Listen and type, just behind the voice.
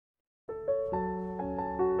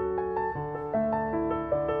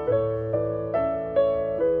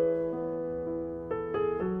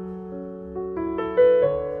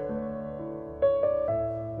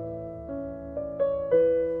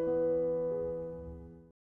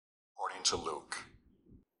to Luke.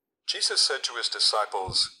 Jesus said to his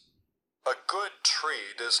disciples, "A good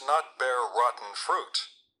tree does not bear rotten fruit,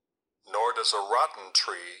 nor does a rotten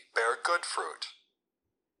tree bear good fruit.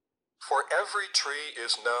 For every tree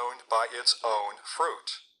is known by its own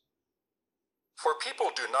fruit. For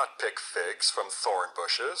people do not pick figs from thorn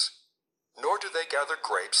bushes, nor do they gather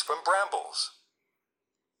grapes from brambles.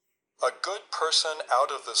 A good person out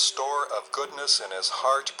of the store of goodness in his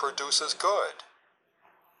heart produces good,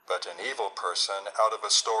 but an evil person out of a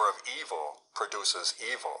store of evil produces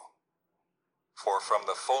evil. For from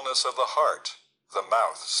the fullness of the heart the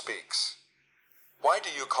mouth speaks. Why do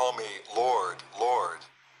you call me Lord, Lord,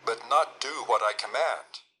 but not do what I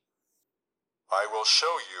command? I will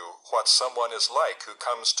show you what someone is like who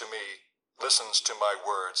comes to me, listens to my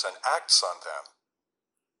words, and acts on them.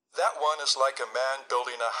 That one is like a man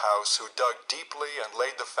building a house who dug deeply and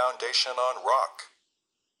laid the foundation on rock.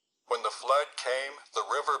 When the flood came, the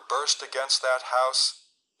river burst against that house,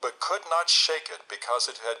 but could not shake it because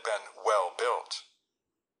it had been well built.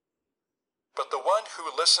 But the one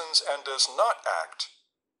who listens and does not act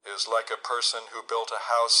is like a person who built a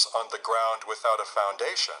house on the ground without a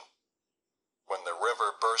foundation. When the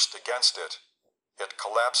river burst against it, it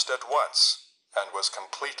collapsed at once and was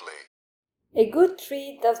completely. A good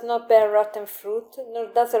tree does not bear rotten fruit, nor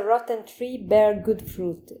does a rotten tree bear good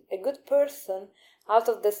fruit. A good person, out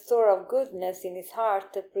of the store of goodness in his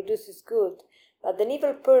heart, produces good, but an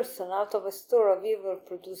evil person, out of a store of evil,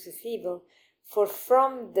 produces evil. For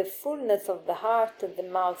from the fullness of the heart the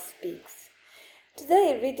mouth speaks.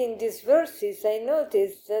 Today, reading these verses, I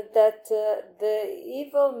noticed that the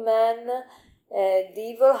evil man, the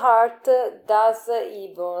evil heart does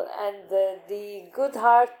evil, and the good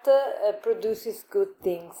heart produces good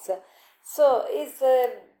things. So it's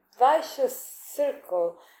a vicious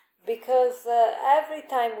circle, because every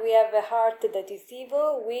time we have a heart that is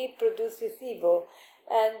evil, we produce evil.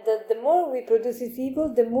 And the more we produce evil,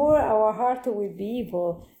 the more our heart will be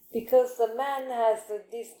evil, because the man has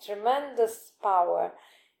this tremendous power.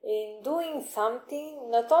 In doing something,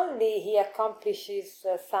 not only he accomplishes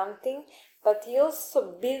something, but he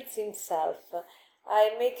also builds himself.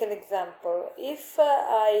 I make an example. If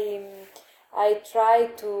I try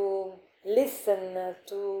to listen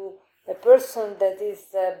to a person that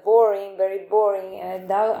is boring, very boring,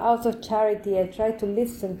 and out of charity I try to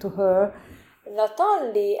listen to her, not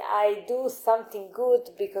only I do something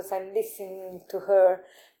good because I'm listening to her,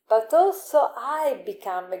 but also I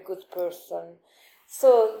become a good person.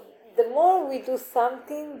 So the more we do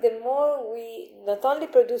something, the more we not only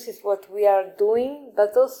produces what we are doing,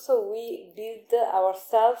 but also we build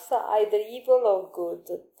ourselves either evil or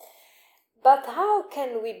good. But how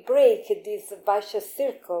can we break this vicious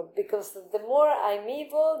circle? Because the more I'm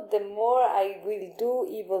evil, the more I will do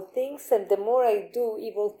evil things, and the more I do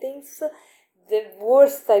evil things, the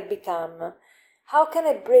worse I become. How can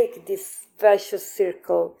I break this vicious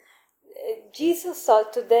circle? Jesus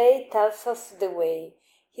today tells us the way.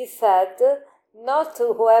 He said, not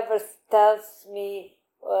whoever tells me,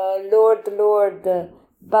 Lord, Lord,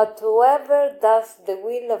 but whoever does the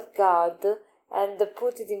will of God and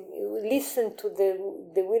listen to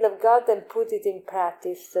the will of God and put it in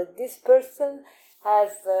practice. This person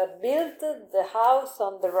has built the house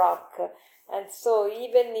on the rock. And so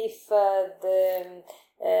even if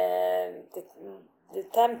the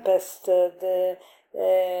tempest,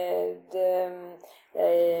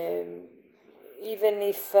 even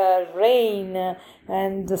if rain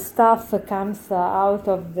and the stuff comes out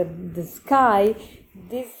of the sky,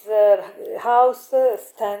 this house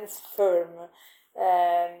stands firm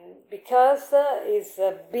because it's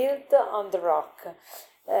built on the rock.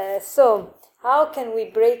 So how can we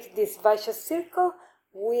break this vicious circle?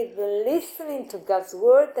 With listening to God's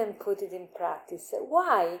word and put it in practice.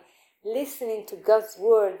 Why? Listening to God's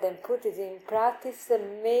word and put it in practice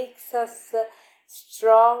makes us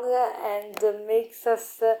strong and makes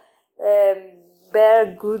us bear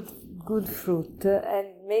good fruit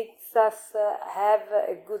and makes us have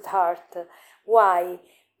a good heart. Why?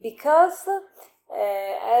 Because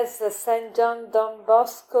as Saint John Don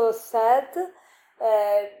Bosco said,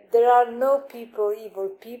 there are no evil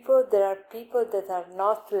people, there are people that are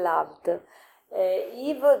not loved.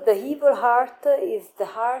 The evil heart is the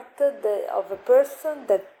heart of a person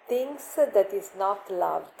that thinks that is not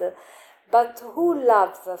loved. But who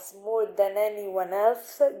loves us more than anyone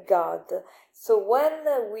else? God. So when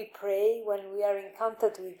we pray, when we are in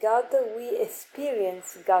contact with God, we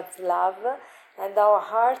experience God's love and our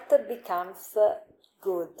heart becomes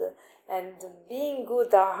good. And being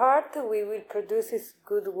good our heart, we will produce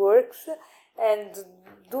good works, And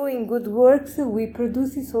doing good works, we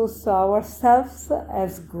produce also ourselves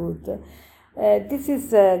as good. This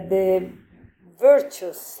is the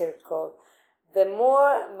virtuous circle. The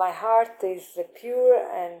more my heart is pure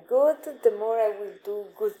and good, the more I will do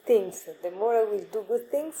good things. The more I will do good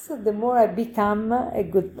things, the more I become a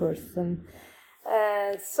good person.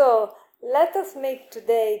 So let us make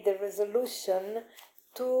today the resolution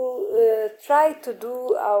to try to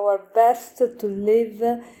do our best to live,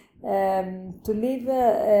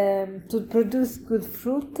 to produce good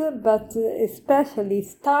fruit, but especially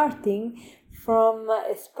starting from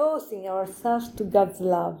exposing ourselves to God's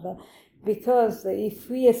love. Because if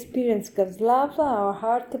we experience God's love, our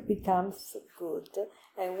heart becomes good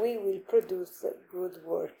and we will produce good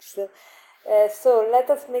works. So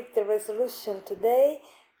let us make the resolution today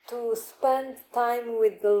to spend time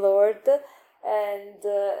with the Lord and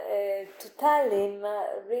to tell Him,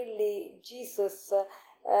 really, Jesus,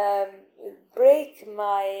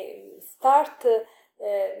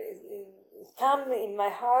 come in my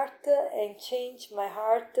heart and change my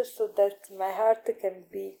heart so that my heart can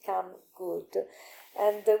become good.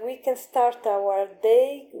 And we can start our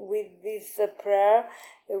day with this prayer,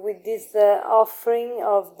 with this offering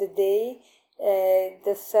of the day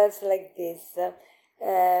that says like this: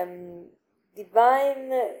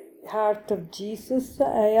 Divine Heart of Jesus,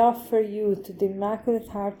 I offer you to the Immaculate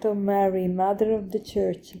Heart of Mary, Mother of the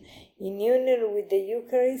Church, in union with the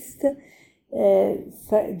Eucharist,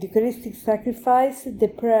 the Eucharistic sacrifice, the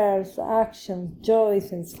prayers, actions,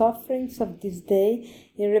 joys, and sufferings of this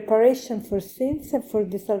day, in reparation for sins and for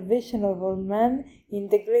the salvation of all men, in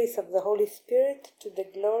the grace of the Holy Spirit, to the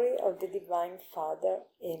glory of the Divine Father.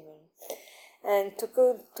 Amen. And to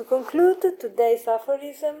conclude, today's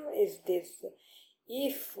aphorism is this: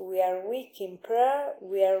 if we are weak in prayer,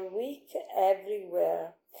 we are weak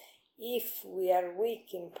everywhere. If we are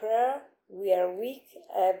weak in prayer, we are weak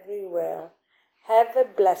everywhere. Have a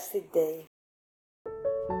blessed day.